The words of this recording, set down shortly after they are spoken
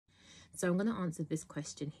So I'm going to answer this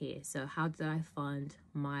question here. So how did I fund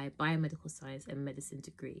my biomedical science and medicine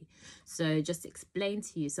degree? So just to explain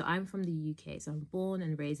to you, so I'm from the UK. So I'm born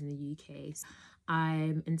and raised in the UK. So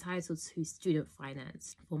I'm entitled to student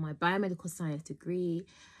finance. For my biomedical science degree,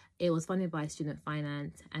 it was funded by student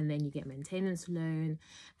finance, and then you get maintenance loan,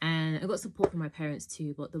 and I got support from my parents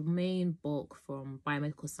too, but the main bulk from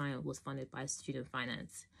biomedical science was funded by student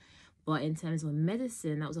finance. But in terms of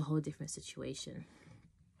medicine, that was a whole different situation.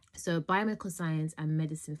 So biomedical science and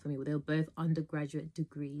medicine for me, they were both undergraduate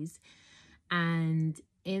degrees. And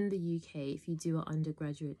in the UK, if you do an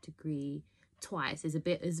undergraduate degree twice, it's a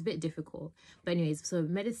bit difficult. But anyways, so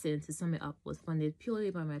medicine, to sum it up, was funded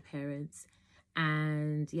purely by my parents.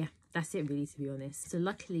 And yeah, that's it really, to be honest. So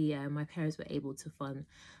luckily, my parents were able to fund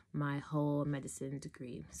my whole medicine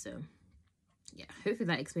degree. So yeah, hopefully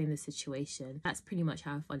that explained the situation. That's pretty much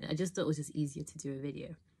how I funded it. I just thought it was just easier to do a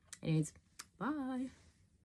video. Anyways, bye.